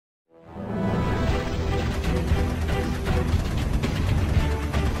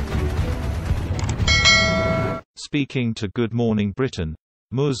Speaking to Good Morning Britain,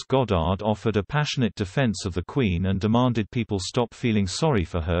 Ms. Goddard offered a passionate defense of the Queen and demanded people stop feeling sorry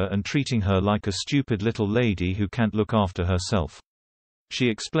for her and treating her like a stupid little lady who can't look after herself. She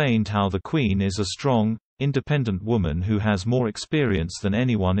explained how the Queen is a strong, independent woman who has more experience than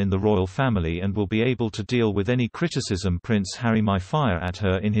anyone in the royal family and will be able to deal with any criticism Prince Harry might fire at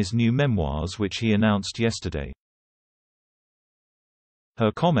her in his new memoirs, which he announced yesterday.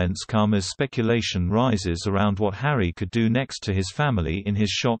 Her comments come as speculation rises around what Harry could do next to his family in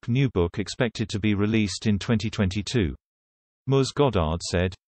his shock new book expected to be released in 2022. Ms. Goddard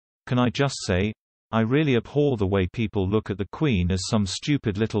said, "Can I just say, I really abhor the way people look at the Queen as some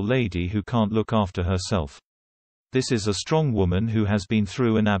stupid little lady who can't look after herself. This is a strong woman who has been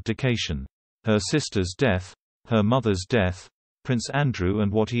through an abdication. Her sister's death, her mother's death, Prince Andrew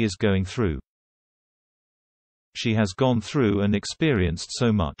and what he is going through. She has gone through and experienced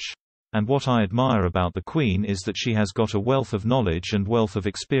so much. And what I admire about the Queen is that she has got a wealth of knowledge and wealth of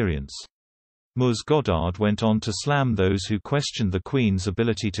experience." Ms. Goddard went on to slam those who questioned the Queen's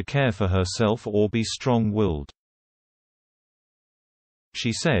ability to care for herself or be strong-willed.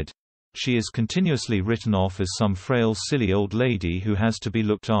 She said, "She is continuously written off as some frail silly old lady who has to be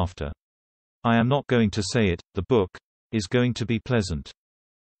looked after. I am not going to say it, the book is going to be pleasant.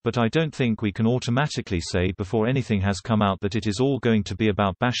 But I don't think we can automatically say before anything has come out that it is all going to be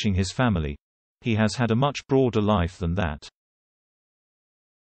about bashing his family. He has had a much broader life than that."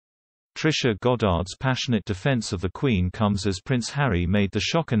 Trisha Goddard's passionate defense of the Queen comes as Prince Harry made the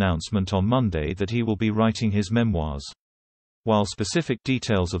shock announcement on Monday that he will be writing his memoirs. While specific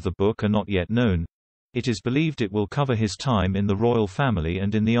details of the book are not yet known, it is believed it will cover his time in the royal family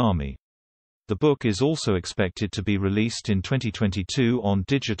and in the army. The book is also expected to be released in 2022 on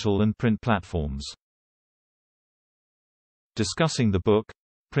digital and print platforms. Discussing the book,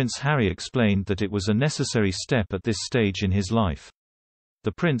 Prince Harry explained that it was a necessary step at this stage in his life.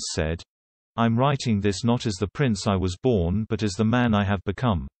 The prince said, "I'm writing this not as the prince I was born but as the man I have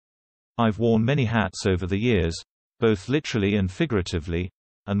become. I've worn many hats over the years, both literally and figuratively,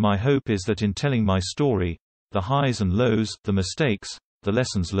 and my hope is that in telling my story, the highs and lows, the mistakes, the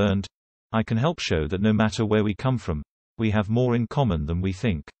lessons learned, I can help show that no matter where we come from, we have more in common than we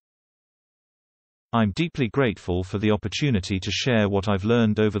think. I'm deeply grateful for the opportunity to share what I've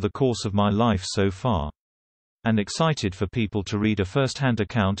learned over the course of my life so far. And excited for people to read a first-hand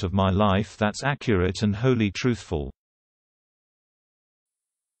account of my life that's accurate and wholly truthful."